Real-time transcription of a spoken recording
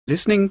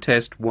Listening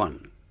Test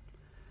 1.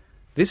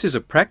 This is a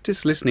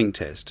practice listening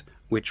test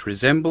which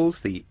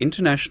resembles the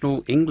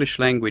International English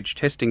Language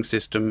Testing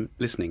System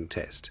listening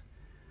test.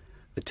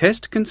 The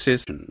test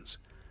consists of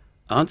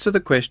answer the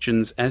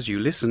questions as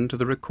you listen to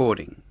the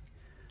recording.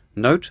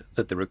 Note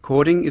that the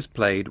recording is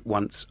played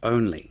once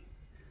only.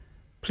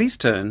 Please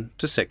turn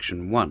to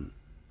Section 1.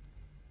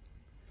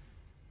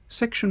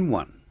 Section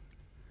 1.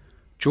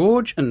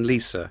 George and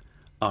Lisa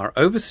are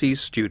overseas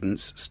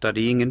students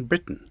studying in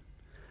Britain.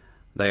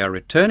 They are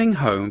returning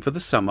home for the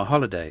summer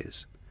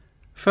holidays.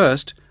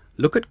 First,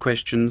 look at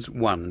questions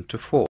 1 to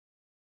 4.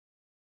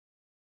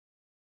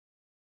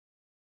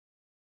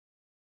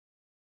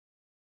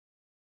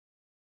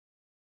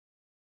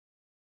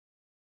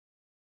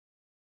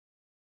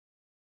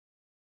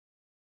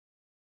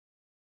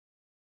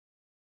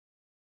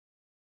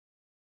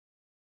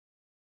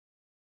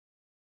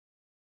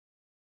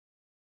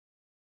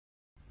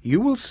 You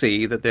will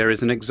see that there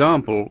is an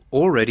example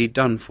already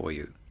done for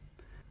you.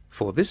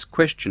 For this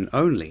question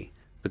only,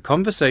 the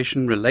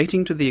conversation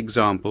relating to the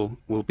example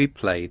will be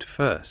played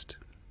first.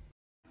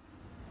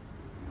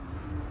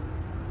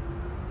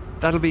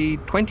 That'll be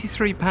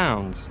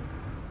 £23.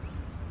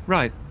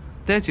 Right,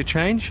 there's your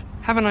change.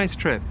 Have a nice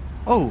trip.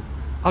 Oh,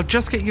 I'll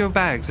just get your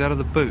bags out of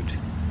the boot.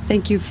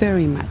 Thank you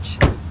very much.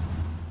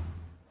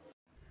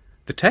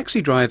 The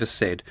taxi driver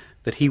said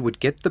that he would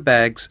get the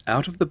bags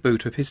out of the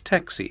boot of his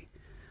taxi,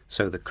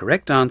 so the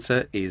correct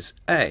answer is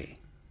A.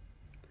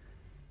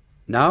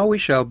 Now we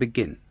shall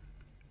begin.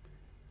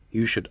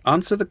 You should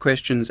answer the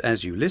questions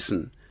as you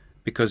listen,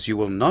 because you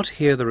will not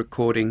hear the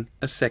recording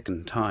a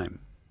second time.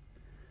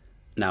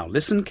 Now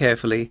listen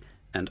carefully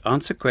and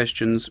answer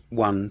questions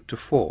 1 to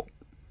 4.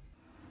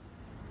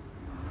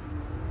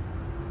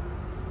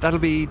 That'll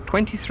be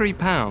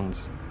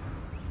 £23.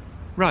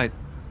 Right,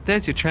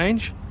 there's your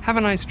change. Have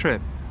a nice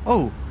trip.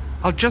 Oh,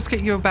 I'll just get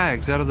your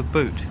bags out of the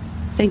boot.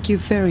 Thank you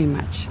very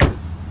much.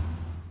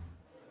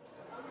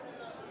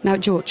 Now,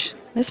 George,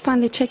 let's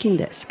find the check-in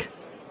desk.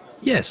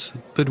 Yes,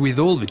 but with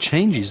all the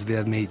changes they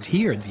have made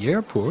here at the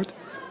airport,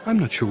 I'm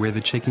not sure where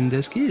the check-in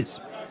desk is.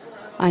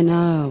 I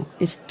know.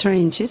 It's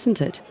strange,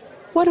 isn't it?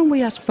 Why don't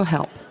we ask for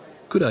help?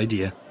 Good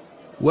idea.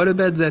 What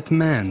about that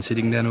man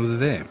sitting down over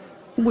there?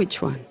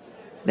 Which one?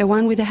 The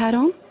one with the hat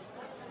on?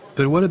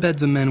 But what about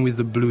the man with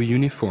the blue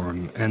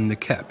uniform and the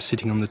cap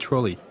sitting on the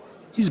trolley?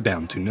 He's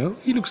bound to know.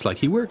 He looks like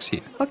he works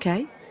here.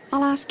 Okay,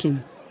 I'll ask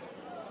him.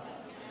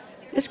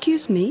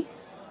 Excuse me?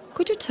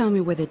 Could you tell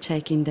me where the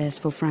check-in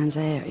desk for France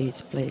Air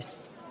is,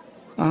 please?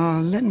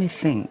 Let me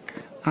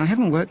think. I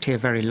haven't worked here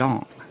very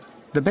long.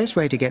 The best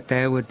way to get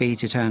there would be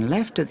to turn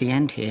left at the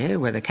end here,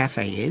 where the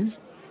cafe is,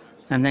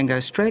 and then go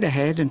straight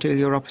ahead until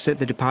you're opposite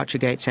the departure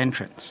gate's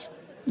entrance.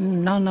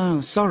 No,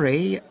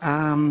 sorry.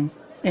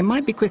 It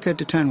might be quicker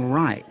to turn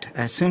right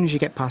as soon as you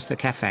get past the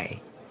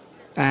cafe.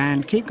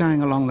 And keep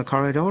going along the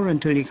corridor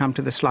until you come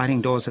to the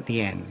sliding doors at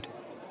the end.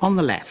 On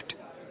the left.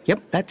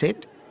 Yep, that's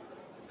it.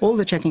 All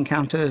the check-in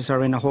counters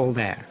are in a hall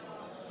there.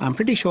 I'm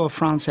pretty sure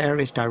France Air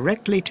is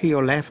directly to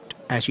your left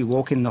as you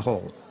walk in the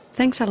hall.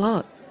 Thanks a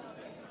lot.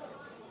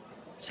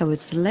 So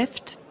it's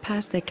left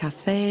past the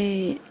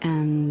cafe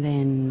and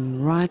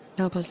then right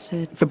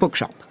opposite... The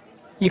bookshop.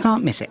 You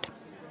can't miss it.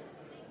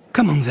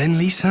 Come on then,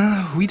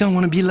 Lisa. We don't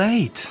want to be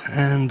late.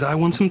 And I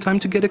want some time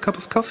to get a cup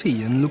of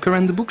coffee and look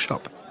around the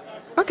bookshop.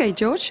 Okay,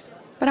 George,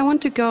 but I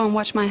want to go and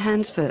wash my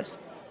hands first.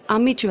 I'll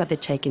meet you at the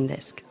check-in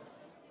desk.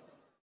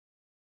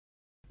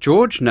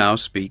 George now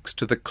speaks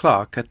to the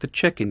clerk at the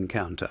check-in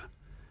counter.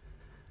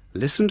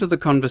 Listen to the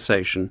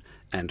conversation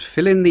and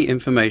fill in the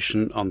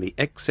information on the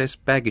excess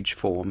baggage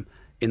form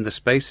in the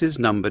spaces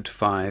numbered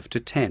 5 to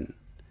 10.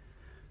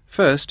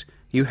 First,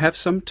 you have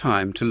some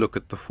time to look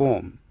at the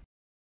form.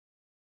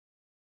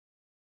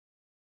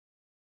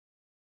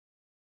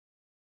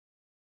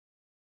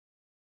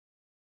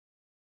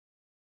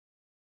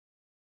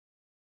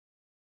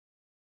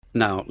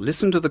 Now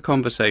listen to the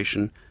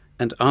conversation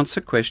and answer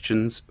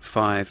questions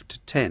 5 to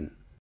 10.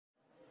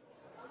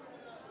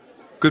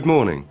 Good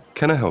morning.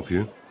 Can I help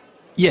you?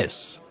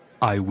 Yes,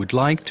 I would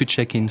like to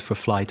check in for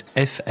flight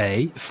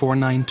FA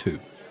 492.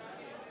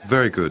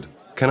 Very good.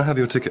 Can I have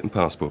your ticket and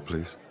passport,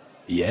 please?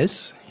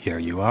 Yes, here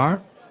you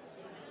are.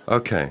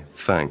 Okay,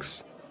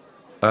 thanks.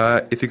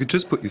 If you could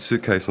just put your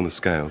suitcase on the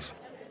scales.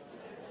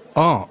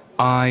 Oh,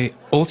 I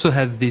also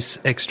have this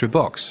extra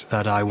box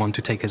that I want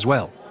to take as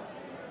well.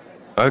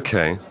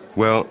 Okay,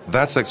 well,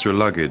 that's extra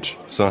luggage,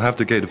 so I'll have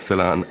to get you to fill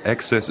out an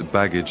excess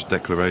baggage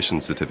declaration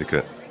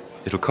certificate.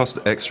 It'll cost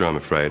extra, I'm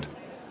afraid.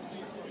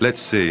 Let's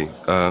see,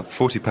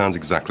 £40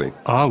 exactly.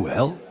 Ah,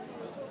 well,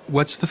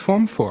 what's the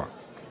form for?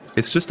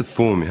 It's just a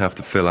form you have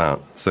to fill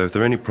out, so if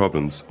there are any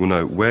problems, we'll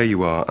know where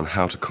you are and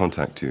how to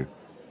contact you.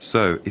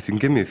 So, if you can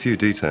give me a few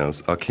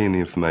details, I'll key in the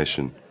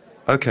information.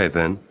 Okay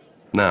then.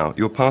 Now,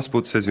 your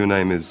passport says your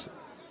name is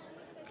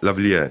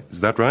Lavillier, is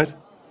that right?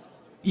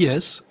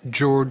 Yes,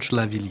 George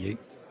Lavillier.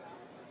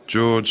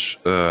 George,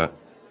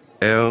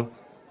 L-A-V-I-L-L-I-E-R-S.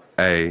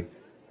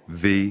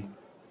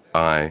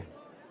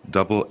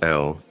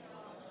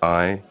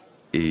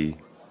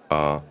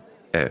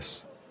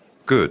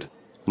 Good.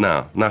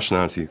 Now,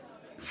 nationality,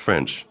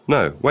 French.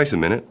 No, wait a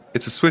minute.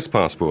 It's a Swiss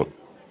passport.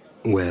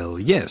 Well,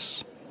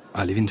 yes.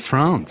 I live in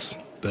France,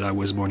 but I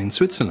was born in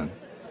Switzerland.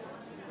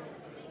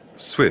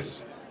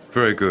 Swiss.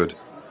 Very good.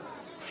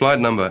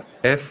 Flight number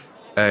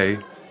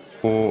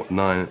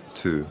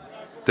FA492.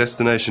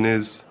 Destination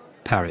is?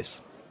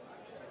 Paris.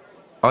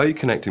 Are you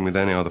connecting with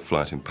any other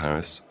flight in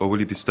Paris, or will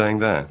you be staying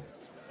there?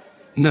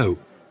 No,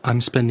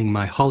 I'm spending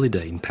my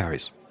holiday in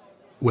Paris.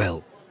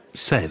 Well,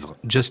 Sèvres,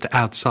 just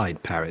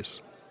outside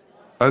Paris.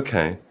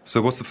 Okay,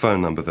 so what's the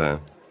phone number there?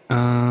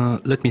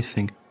 Let me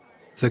think.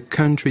 The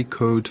country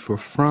code for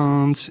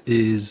France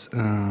is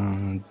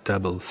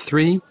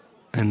 33,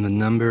 and the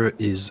number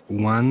is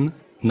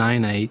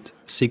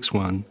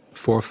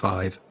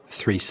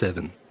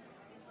 198614537.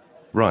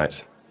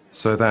 Right,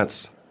 so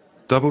that's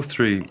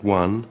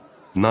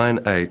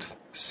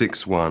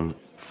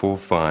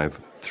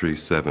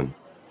 33198614537.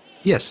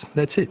 Yes,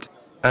 that's it.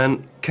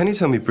 And can you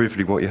tell me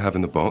briefly what you have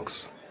in the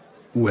box?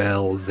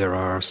 Well, there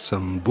are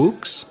some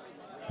books,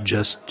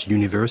 just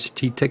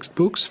university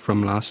textbooks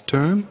from last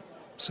term,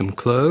 some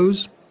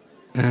clothes,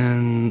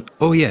 and,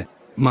 oh yeah,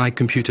 my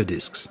computer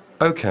disks.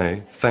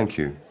 Okay, thank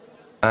you.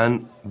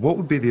 And what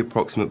would be the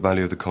approximate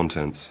value of the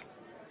contents?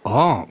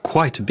 Oh,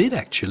 quite a bit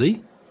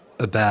actually.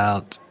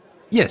 About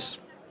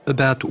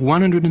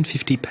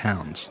 150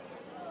 pounds.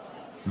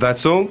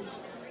 That's all?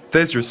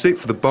 There's your receipt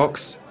for the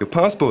box, your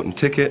passport and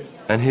ticket,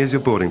 and here's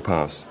your boarding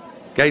pass.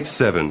 Gate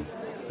 7.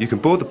 You can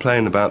board the plane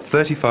in about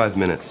 35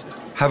 minutes.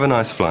 Have a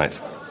nice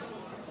flight.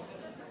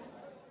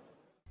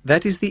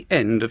 That is the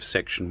end of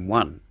Section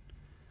 1.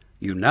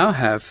 You now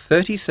have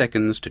 30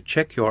 seconds to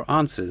check your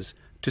answers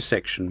to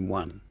Section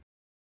 1.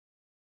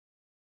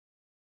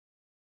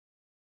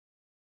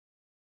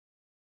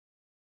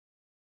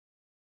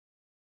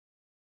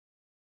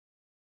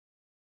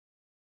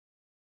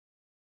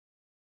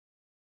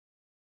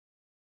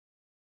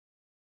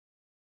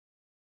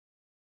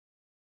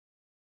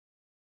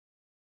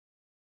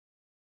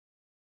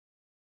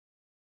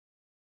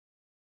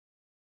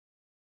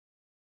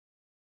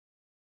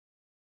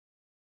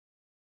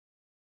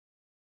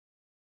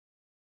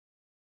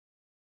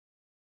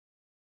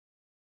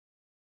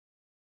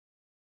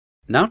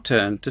 Now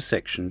turn to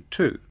Section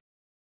 2.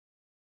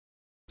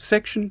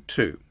 Section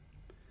 2.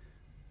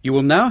 You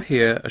will now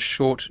hear a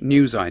short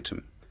news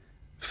item.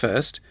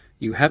 First,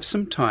 you have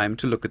some time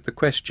to look at the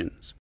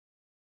questions.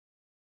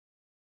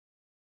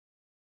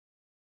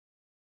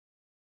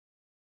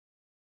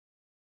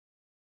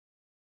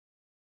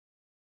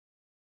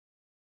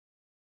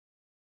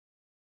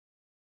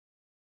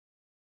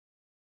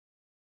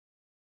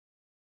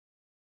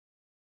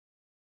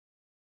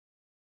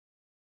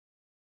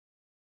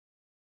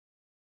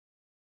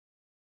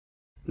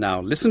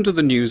 Now listen to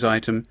the news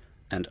item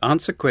and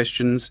answer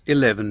questions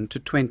 11 to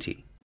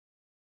 20.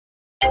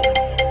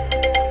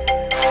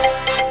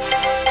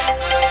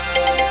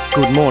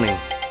 Good morning.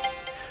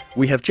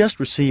 We have just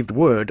received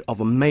word of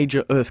a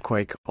major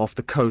earthquake off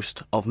the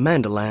coast of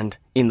Mandaland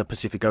in the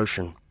Pacific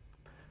Ocean.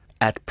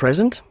 At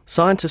present,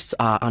 scientists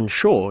are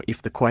unsure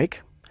if the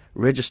quake,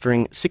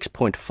 registering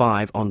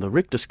 6.5 on the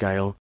Richter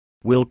scale,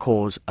 will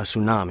cause a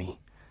tsunami,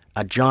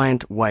 a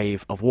giant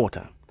wave of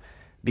water,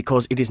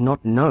 because it is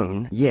not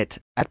known yet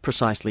at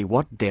precisely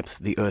what depth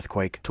the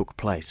earthquake took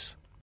place.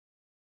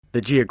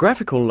 The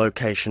geographical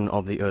location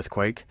of the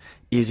earthquake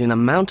is in a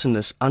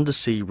mountainous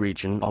undersea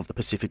region of the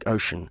Pacific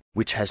Ocean,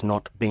 which has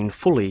not been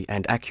fully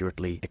and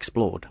accurately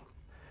explored.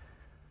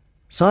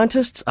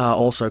 Scientists are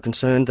also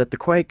concerned that the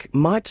quake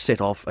might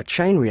set off a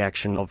chain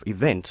reaction of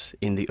events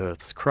in the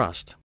Earth's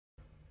crust.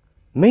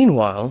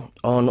 Meanwhile,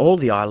 on all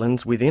the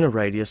islands within a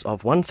radius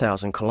of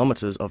 1,000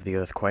 kilometres of the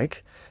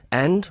earthquake,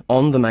 and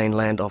on the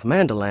mainland of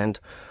Mandaland,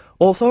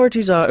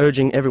 authorities are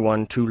urging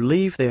everyone to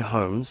leave their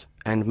homes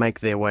and make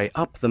their way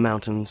up the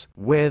mountains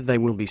where they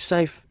will be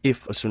safe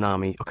if a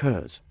tsunami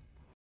occurs.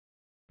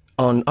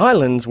 On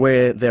islands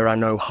where there are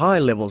no high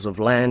levels of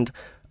land,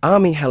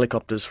 Army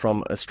helicopters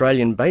from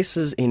Australian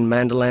bases in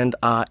Mandaland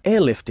are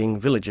airlifting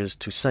villages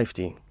to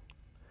safety.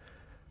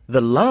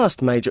 The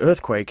last major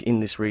earthquake in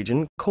this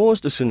region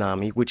caused a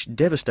tsunami which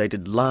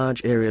devastated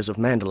large areas of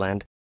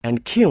Mandaland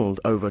and killed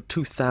over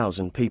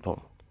 2,000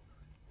 people.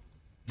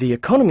 The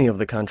economy of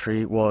the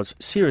country was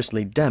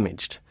seriously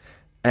damaged,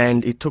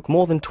 and it took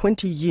more than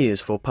 20 years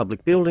for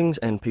public buildings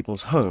and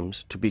people's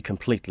homes to be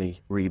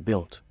completely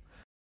rebuilt.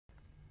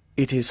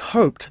 It is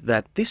hoped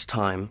that this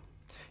time,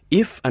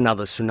 if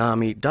another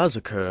tsunami does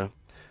occur,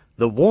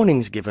 the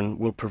warnings given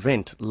will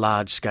prevent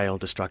large-scale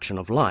destruction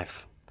of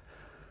life.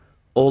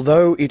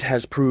 Although it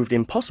has proved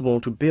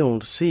impossible to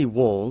build sea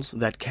walls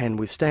that can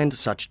withstand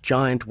such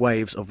giant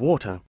waves of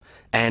water,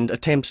 and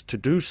attempts to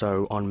do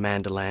so on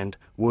Mandaland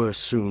were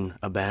soon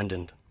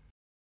abandoned.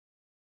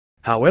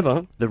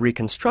 However, the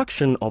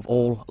reconstruction of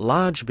all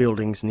large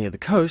buildings near the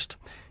coast,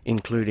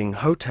 including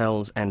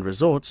hotels and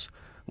resorts,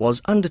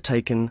 was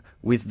undertaken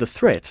with the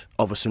threat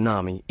of a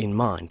tsunami in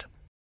mind.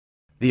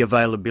 The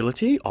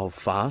availability of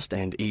fast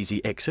and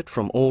easy exit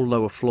from all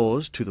lower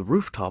floors to the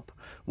rooftop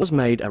was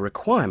made a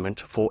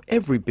requirement for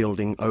every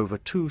building over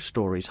 2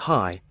 stories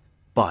high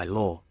by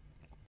law.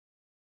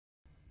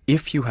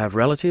 If you have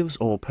relatives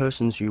or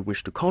persons you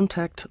wish to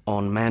contact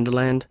on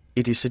Mandaland,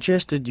 it is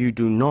suggested you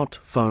do not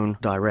phone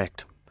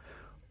direct.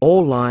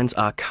 All lines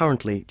are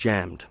currently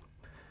jammed,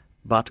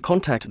 but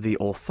contact the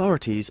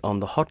authorities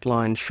on the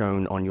hotline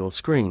shown on your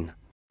screen.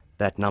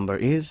 That number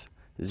is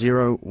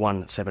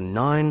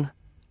 0179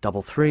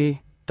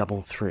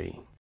 3333.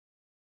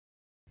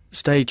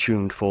 Stay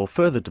tuned for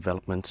further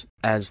developments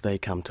as they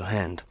come to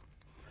hand.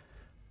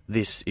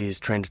 This is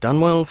Trent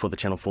Dunwell for the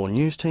Channel 4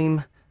 News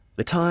Team.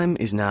 The time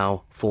is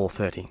now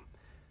 4:30.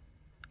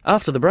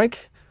 After the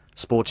break,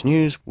 Sports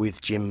News with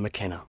Jim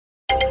McKenna.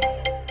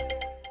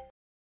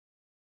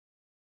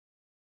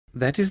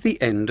 That is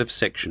the end of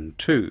Section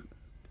 2.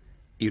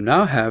 You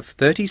now have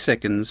 30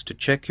 seconds to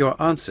check your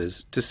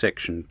answers to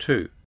Section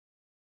 2.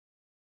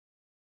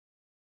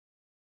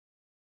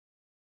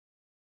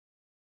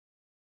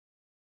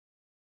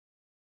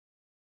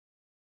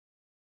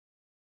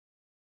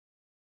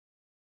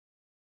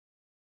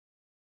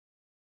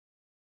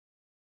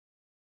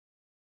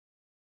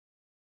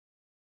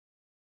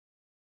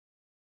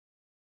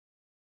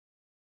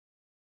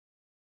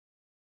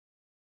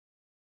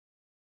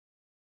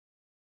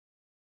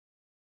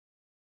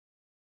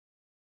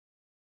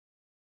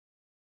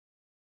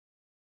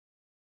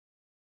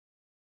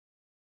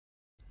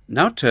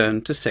 Now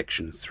turn to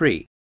Section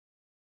 3.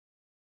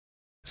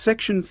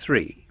 Section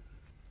 3.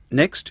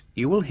 Next,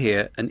 you will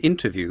hear an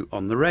interview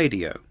on the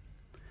radio.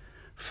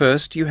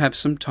 First, you have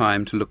some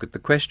time to look at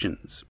the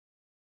questions.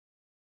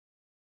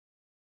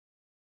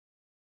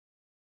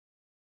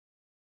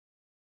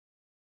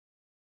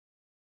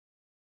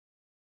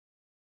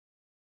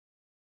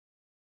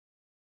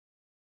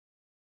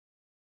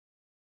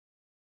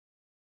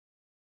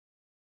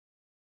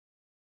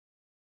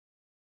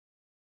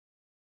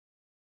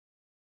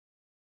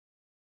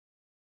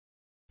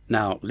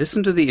 Now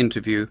listen to the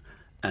interview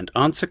and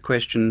answer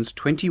questions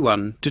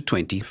 21 to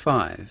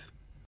 25.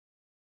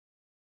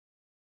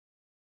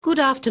 Good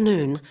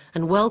afternoon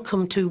and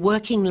welcome to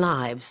Working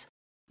Lives.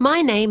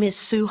 My name is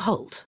Sue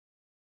Holt.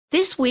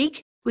 This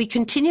week we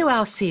continue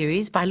our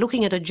series by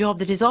looking at a job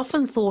that is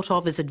often thought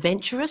of as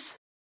adventurous,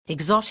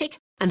 exotic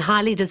and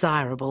highly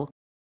desirable.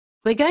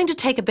 We're going to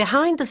take a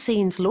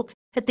behind-the-scenes look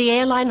at the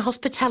airline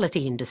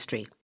hospitality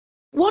industry.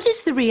 What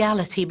is the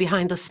reality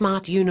behind the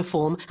smart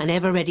uniform and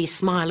ever-ready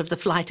smile of the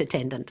flight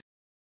attendant?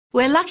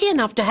 We're lucky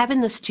enough to have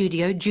in the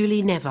studio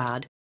Julie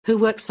Nevard, who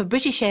works for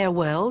British Air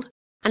World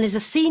and is a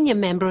senior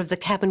member of the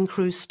cabin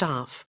crew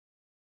staff.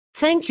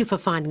 Thank you for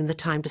finding the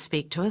time to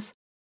speak to us.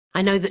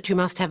 I know that you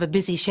must have a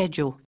busy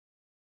schedule.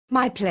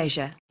 My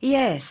pleasure.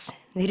 Yes,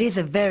 it is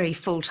a very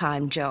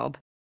full-time job.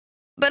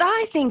 But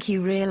I think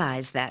you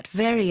realise that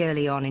very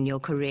early on in your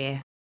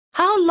career.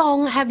 How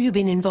long have you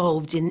been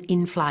involved in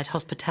in-flight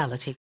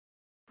hospitality?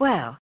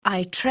 Well,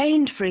 I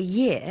trained for a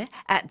year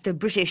at the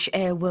British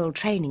Air World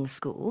Training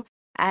School,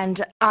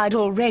 and I'd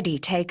already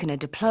taken a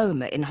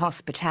diploma in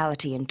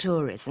hospitality and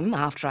tourism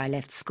after I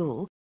left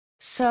school.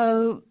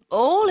 So,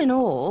 all in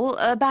all,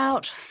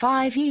 about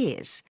 5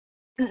 years.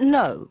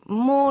 No,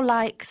 more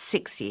like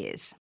 6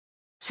 years.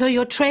 So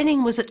your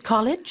training was at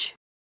college?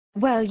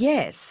 Well,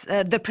 yes,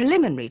 the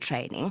preliminary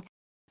training.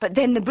 But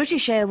then the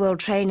British Air World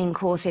Training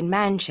course in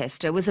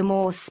Manchester was a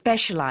more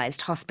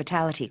specialised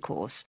hospitality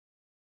course.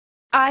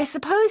 I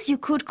suppose you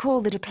could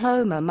call the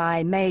diploma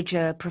my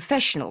major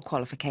professional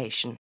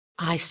qualification.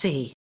 I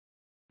see.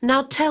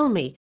 Now tell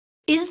me,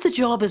 is the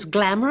job as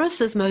glamorous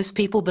as most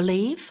people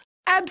believe?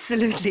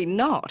 Absolutely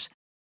not.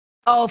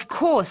 Of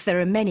course, there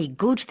are many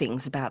good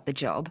things about the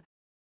job.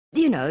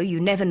 You know, you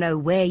never know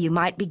where you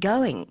might be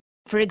going.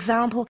 For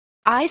example,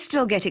 I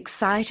still get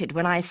excited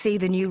when I see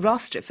the new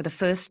roster for the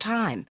first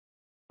time,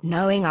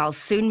 knowing I'll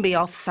soon be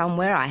off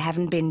somewhere I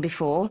haven't been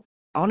before,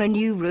 on a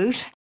new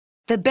route.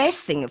 The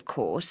best thing, of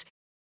course,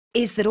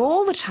 is that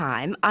all the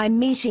time I'm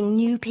meeting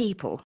new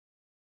people.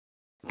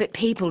 But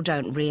people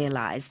don't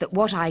realise that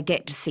what I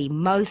get to see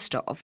most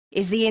of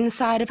is the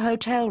inside of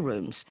hotel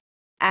rooms,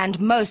 and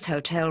most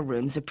hotel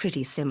rooms are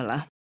pretty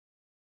similar.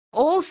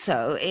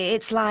 Also,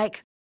 it's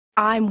like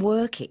I'm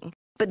working,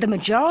 but the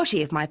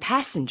majority of my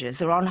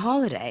passengers are on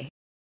holiday.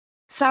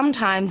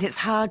 Sometimes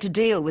it's hard to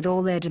deal with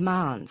all their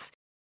demands.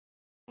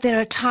 There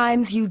are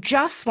times you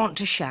just want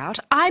to shout,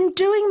 "I'm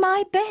doing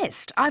my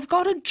best. I've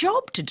got a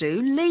job to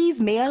do.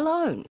 Leave me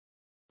alone."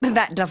 But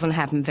that doesn't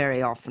happen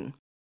very often.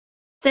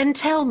 Then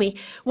tell me,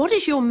 what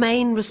is your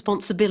main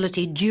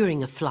responsibility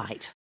during a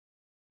flight?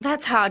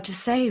 That's hard to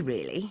say,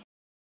 really.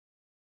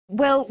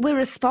 Well, we're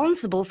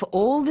responsible for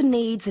all the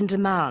needs and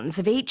demands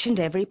of each and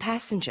every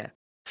passenger,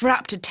 for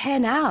up to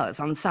 10 hours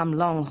on some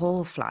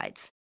long-haul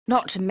flights,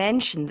 not to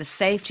mention the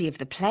safety of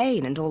the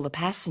plane and all the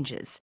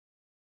passengers.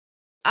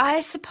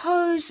 I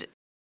suppose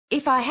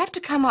if I have to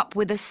come up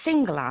with a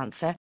single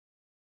answer,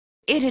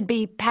 it'd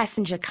be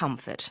passenger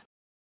comfort.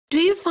 Do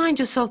you find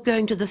yourself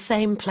going to the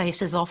same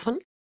places often?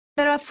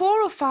 There are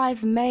 4 or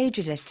 5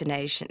 major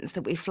destinations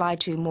that we fly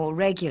to more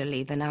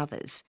regularly than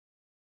others.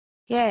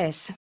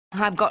 Yes,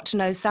 I've got to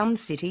know some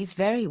cities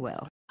very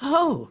well.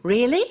 Oh,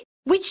 really?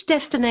 Which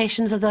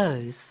destinations are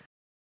those?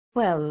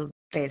 Well,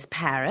 There's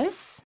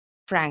Paris,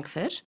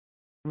 Frankfurt,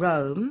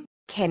 Rome,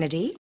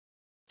 Kennedy,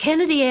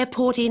 Kennedy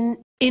Airport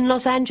in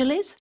Los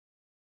Angeles?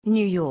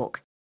 New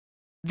York.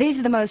 These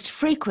are the most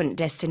frequent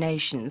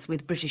destinations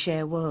with British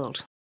Air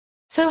World.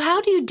 So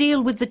how do you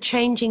deal with the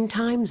changing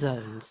time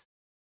zones?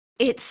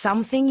 It's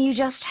something you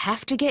just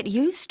have to get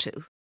used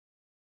to.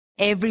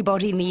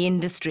 Everybody in the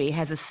industry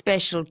has a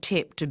special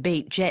tip to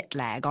beat jet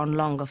lag on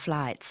longer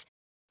flights.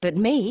 But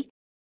me,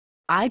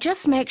 I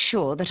just make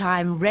sure that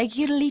I'm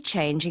regularly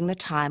changing the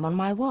time on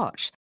my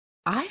watch.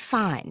 I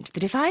find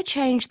that if I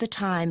change the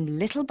time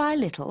little by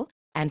little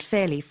and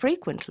fairly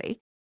frequently,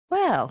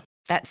 well,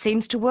 that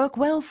seems to work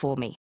well for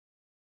me.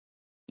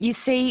 You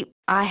see,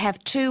 I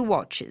have two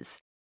watches.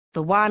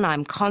 The one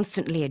I'm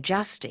constantly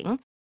adjusting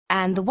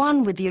and the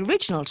one with the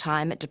original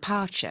time at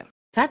departure.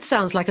 That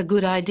sounds like a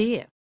good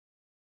idea.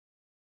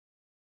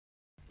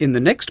 In the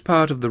next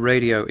part of the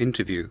radio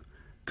interview,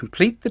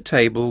 complete the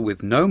table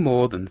with no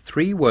more than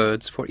 3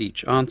 words for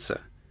each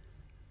answer.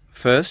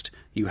 First,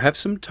 you have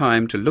some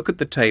time to look at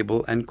the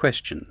table and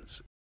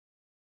questions.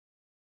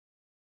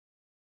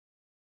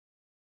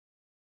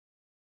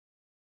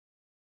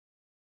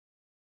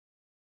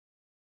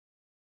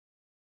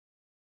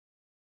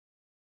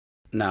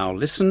 Now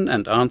listen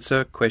and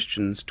answer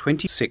questions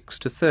 26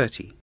 to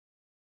 30.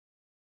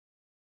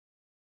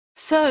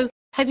 So,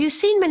 have you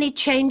seen many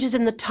changes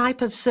in the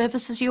type of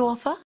services you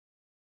offer?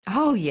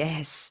 Oh,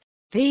 yes.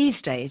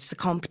 These days the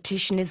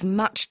competition is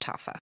much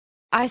tougher.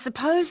 I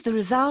suppose the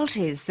result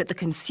is that the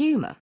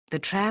consumer, the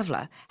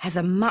traveller, has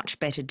a much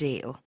better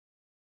deal.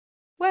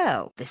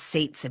 Well, the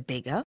seats are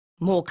bigger,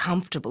 more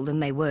comfortable than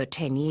they were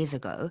 10 years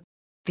ago.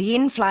 The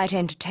in-flight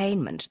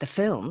entertainment, the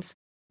films,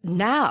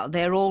 now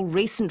they're all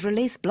recent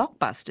release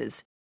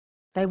blockbusters.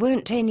 They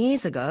weren't 10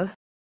 years ago.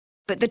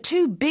 But the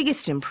two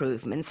biggest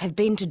improvements have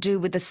been to do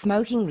with the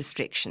smoking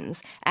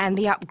restrictions and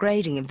the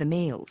upgrading of the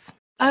meals.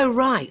 Oh,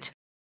 right.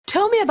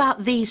 Tell me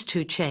about these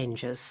two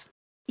changes.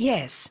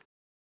 Yes.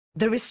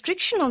 The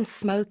restriction on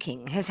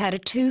smoking has had a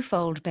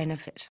twofold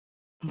benefit.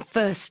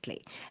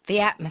 Firstly, the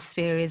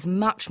atmosphere is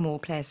much more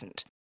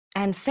pleasant.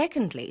 And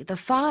secondly, the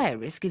fire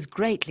risk is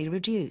greatly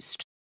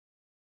reduced.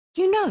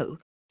 You know,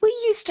 we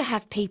used to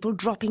have people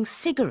dropping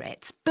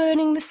cigarettes,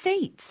 burning the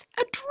seats.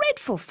 A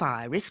dreadful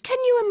fire risk, can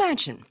you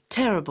imagine?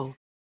 Terrible.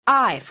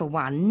 I, for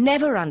one,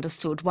 never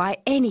understood why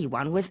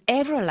anyone was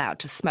ever allowed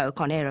to smoke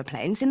on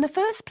aeroplanes in the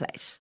first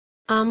place.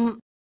 And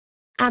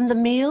the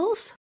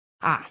meals?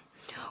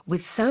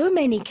 With so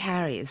many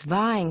carriers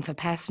vying for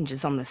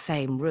passengers on the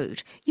same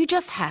route, you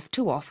just have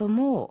to offer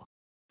more.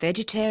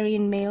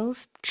 Vegetarian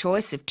meals,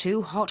 choice of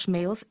 2 hot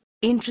meals,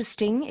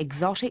 interesting,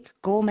 exotic,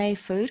 gourmet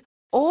food,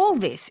 all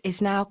this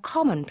is now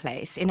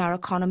commonplace in our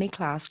economy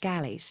class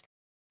galleys.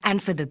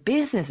 And for the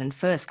business and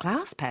first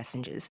class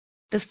passengers,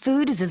 the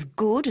food is as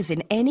good as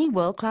in any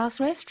world-class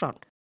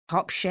restaurant.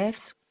 Top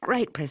chefs,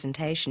 great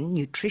presentation,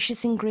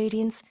 nutritious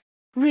ingredients.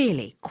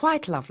 Really,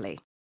 quite lovely.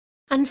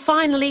 And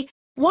finally,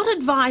 what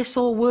advice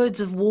or words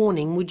of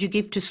warning would you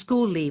give to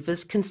school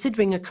leavers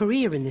considering a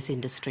career in this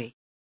industry?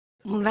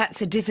 Well,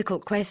 that's a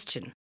difficult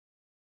question.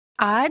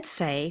 I'd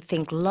say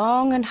think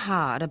long and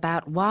hard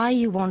about why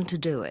you want to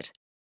do it.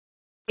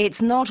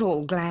 It's not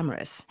all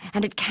glamorous,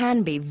 and it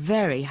can be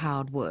very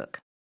hard work.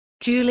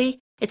 Julie,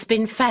 it's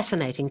been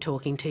fascinating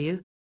talking to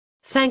you.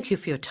 Thank you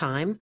for your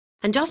time.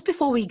 And just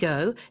before we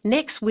go,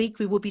 next week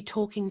we will be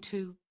talking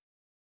to...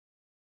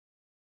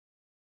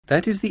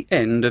 That is the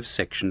end of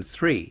Section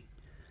 3.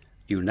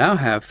 You now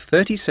have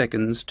 30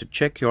 seconds to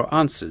check your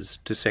answers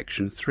to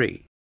Section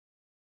 3.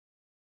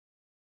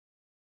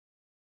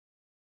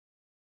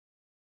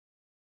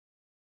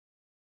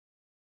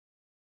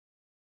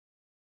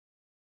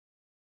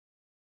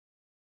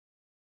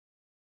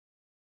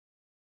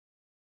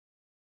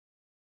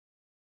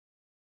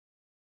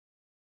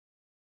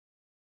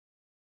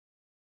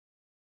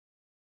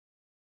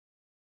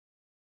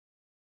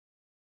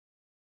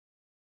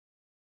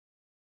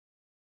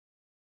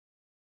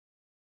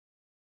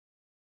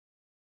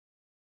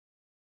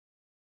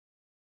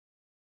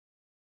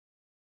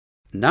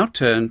 Now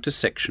turn to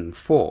Section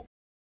 4.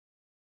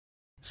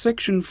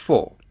 Section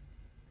 4.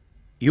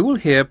 You will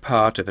hear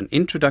part of an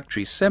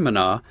introductory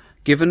seminar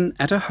given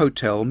at a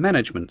hotel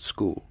management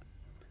school.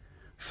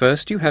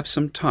 First, you have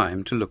some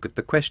time to look at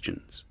the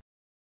questions.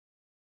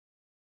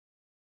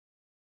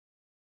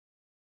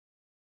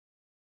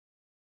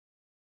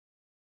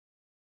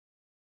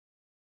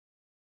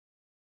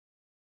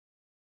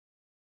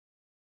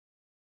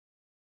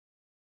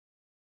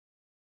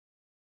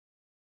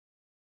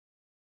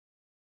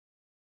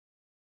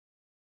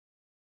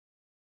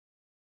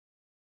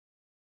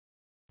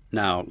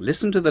 Now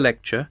listen to the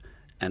lecture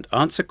and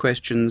answer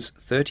questions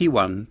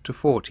 31 to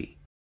 40.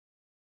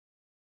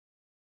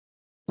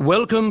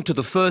 Welcome to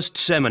the first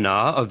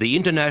seminar of the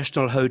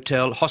International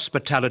Hotel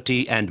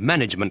Hospitality and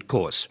Management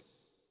course.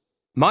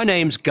 My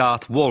name's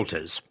Garth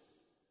Walters,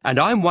 and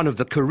I'm one of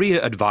the career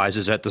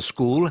advisors at the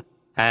school,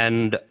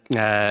 and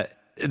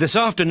this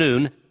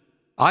afternoon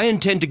I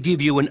intend to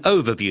give you an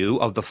overview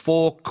of the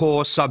 4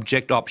 core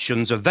subject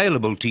options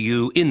available to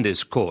you in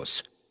this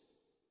course.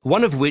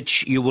 one of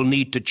which you will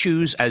need to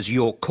choose as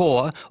your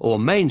core or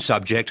main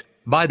subject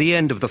by the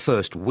end of the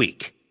first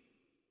week.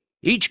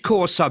 Each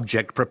core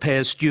subject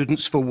prepares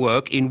students for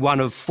work in one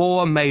of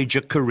 4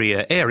 major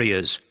career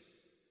areas: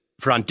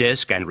 front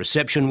desk and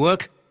reception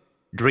work,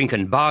 drink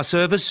and bar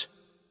service,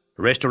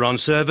 restaurant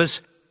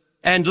service,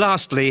 and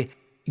lastly,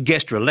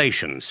 guest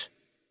relations.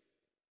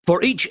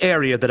 For each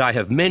area that I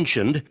have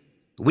mentioned,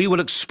 we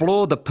will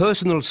explore the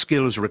personal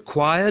skills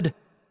required,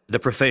 the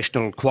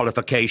professional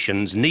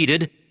qualifications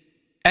needed,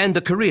 and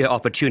the career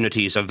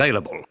opportunities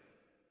available.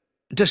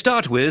 To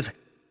start with,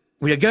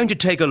 we are going to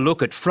take a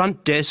look at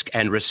front desk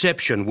and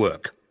reception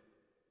work.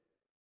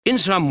 In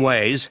some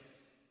ways,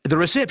 the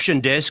reception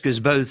desk is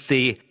both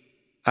the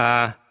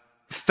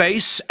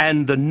face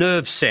and the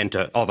nerve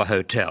center of a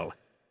hotel.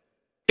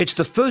 It's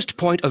the first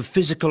point of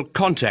physical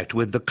contact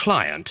with the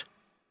client,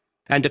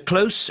 and a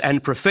close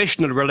and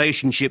professional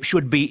relationship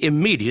should be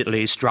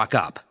immediately struck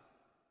up.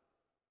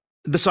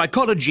 The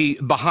psychology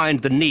behind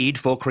the need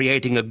for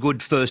creating a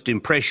good first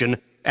impression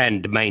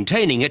and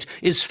maintaining it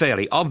is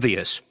fairly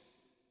obvious.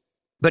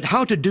 But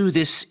how to do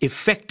this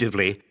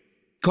effectively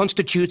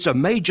constitutes a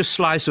major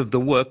slice of the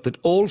work that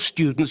all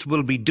students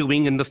will be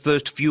doing in the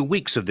first few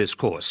weeks of this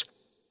course,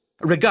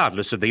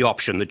 regardless of the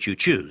option that you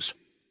choose.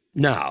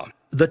 Now,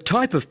 the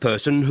type of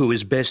person who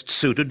is best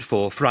suited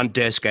for front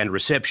desk and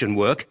reception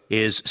work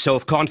is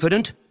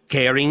self-confident,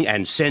 caring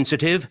and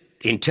sensitive,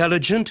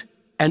 intelligent,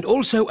 and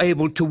also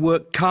able to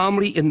work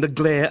calmly in the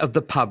glare of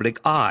the public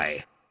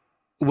eye,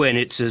 when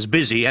it's as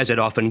busy as it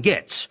often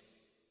gets,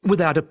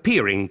 without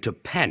appearing to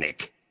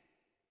panic.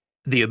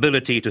 The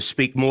ability to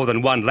speak more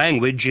than one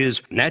language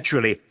is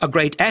naturally a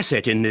great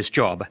asset in this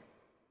job,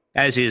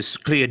 as is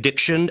clear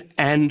diction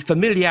and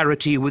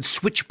familiarity with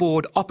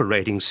switchboard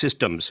operating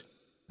systems,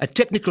 a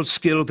technical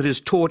skill that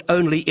is taught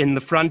only in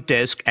the front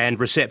desk and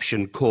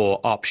reception core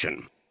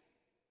option.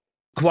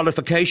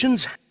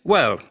 Qualifications?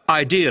 Well,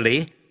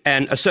 ideally,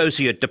 an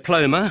associate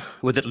diploma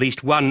with at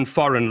least one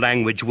foreign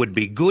language would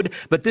be good,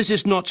 but this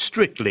is not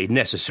strictly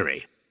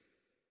necessary.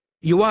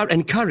 You are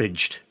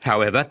encouraged,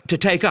 however, to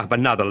take up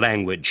another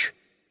language.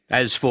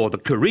 As for the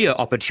career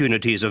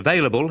opportunities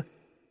available,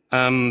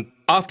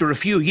 after a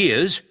few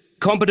years,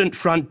 competent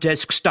front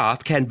desk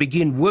staff can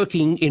begin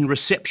working in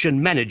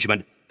reception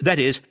management, that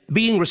is,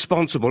 being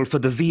responsible for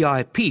the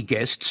VIP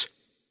guests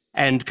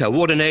and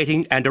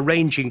coordinating and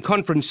arranging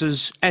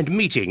conferences and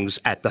meetings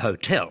at the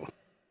hotel.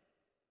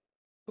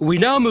 We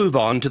now move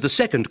on to the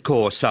second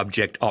core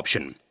subject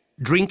option,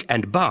 drink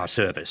and bar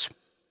service.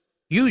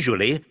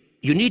 Usually,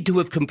 you need to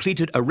have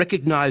completed a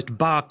recognised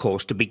bar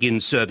course to begin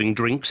serving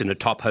drinks in a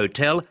top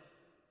hotel,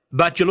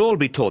 but you'll all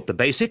be taught the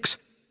basics,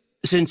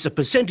 since a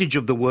percentage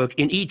of the work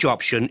in each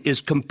option is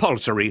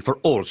compulsory for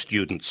all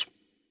students.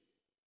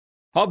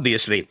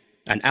 Obviously,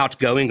 an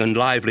outgoing and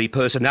lively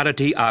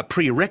personality are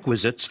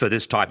prerequisites for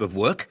this type of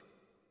work.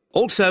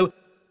 Also,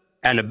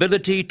 an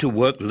ability to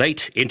work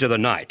late into the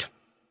night.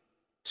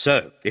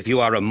 So, if you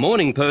are a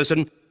morning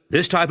person,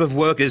 this type of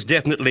work is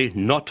definitely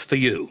not for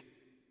you.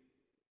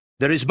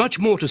 There is much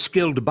more to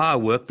skilled bar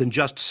work than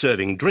just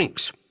serving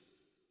drinks.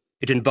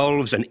 It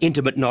involves an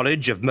intimate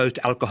knowledge of most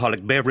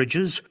alcoholic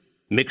beverages,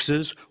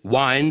 mixers,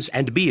 wines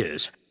and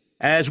beers,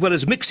 as well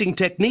as mixing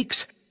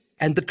techniques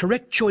and the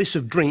correct choice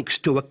of drinks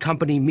to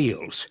accompany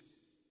meals.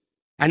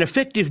 An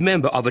effective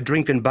member of a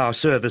drink and bar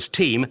service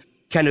team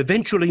can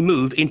eventually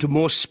move into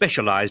more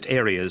specialised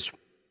areas.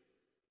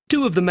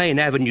 2 of the main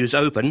avenues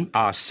open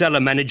are cellar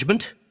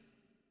management,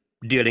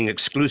 dealing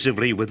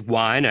exclusively with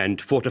wine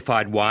and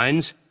fortified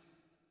wines,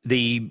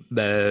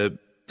 the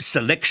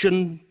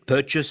selection,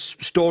 purchase,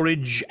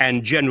 storage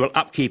and general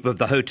upkeep of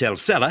the hotel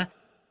cellar,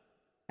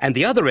 and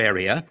the other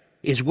area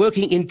is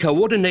working in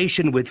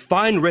coordination with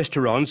fine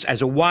restaurants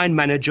as a wine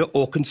manager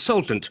or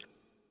consultant,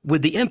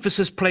 with the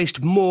emphasis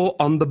placed more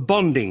on the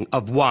bonding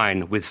of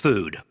wine with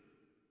food.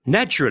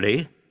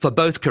 Naturally, for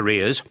both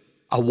careers,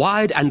 a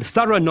wide and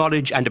thorough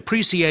knowledge and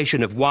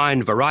appreciation of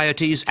wine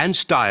varieties and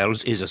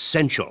styles is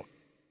essential.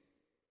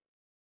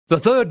 The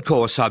third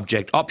core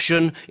subject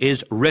option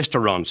is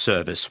restaurant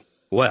service.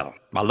 Well,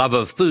 a love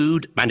of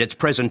food and its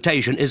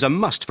presentation is a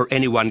must for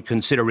anyone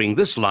considering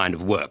this line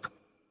of work.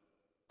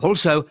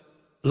 Also,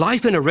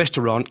 life in a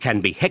restaurant can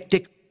be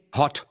hectic,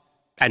 hot,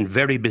 and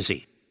very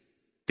busy.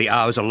 The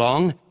hours are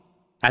long,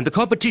 and the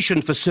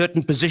competition for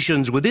certain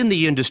positions within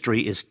the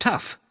industry is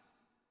tough.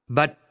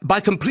 But by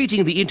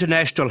completing the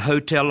International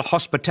Hotel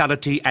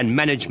Hospitality and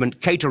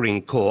Management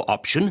Catering Core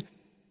option,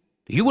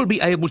 you will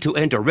be able to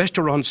enter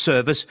restaurant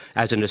service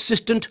as an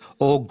assistant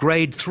or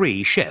Grade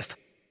 3 chef.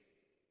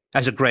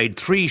 As a Grade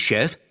 3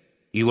 chef,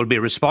 you will be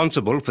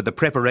responsible for the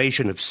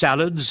preparation of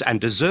salads and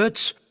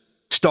desserts,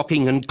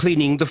 stocking and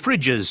cleaning the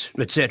fridges,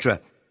 etc.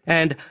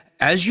 And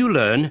as you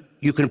learn,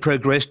 you can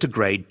progress to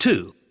Grade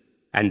 2,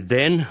 and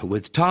then,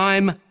 with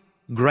time,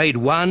 Grade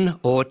 1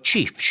 or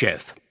Chief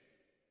Chef.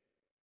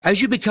 As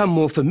you become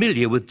more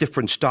familiar with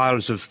different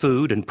styles of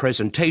food and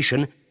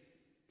presentation,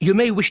 you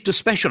may wish to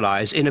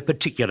specialise in a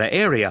particular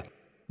area.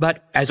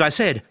 But, as I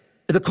said,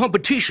 the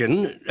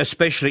competition,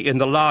 especially in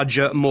the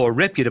larger, more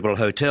reputable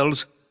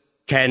hotels,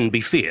 can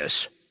be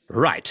fierce.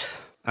 Right.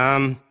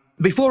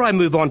 Before I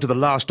move on to the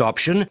last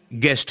option,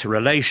 guest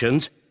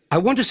relations, I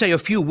want to say a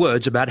few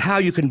words about how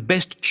you can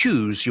best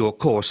choose your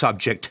core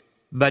subject.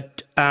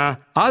 But, are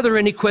there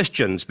any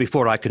questions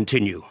before I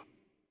continue?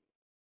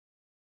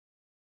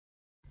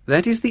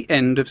 That is the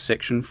end of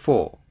Section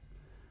 4.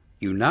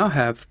 You now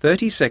have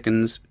 30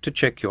 seconds to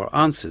check your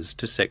answers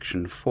to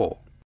Section 4.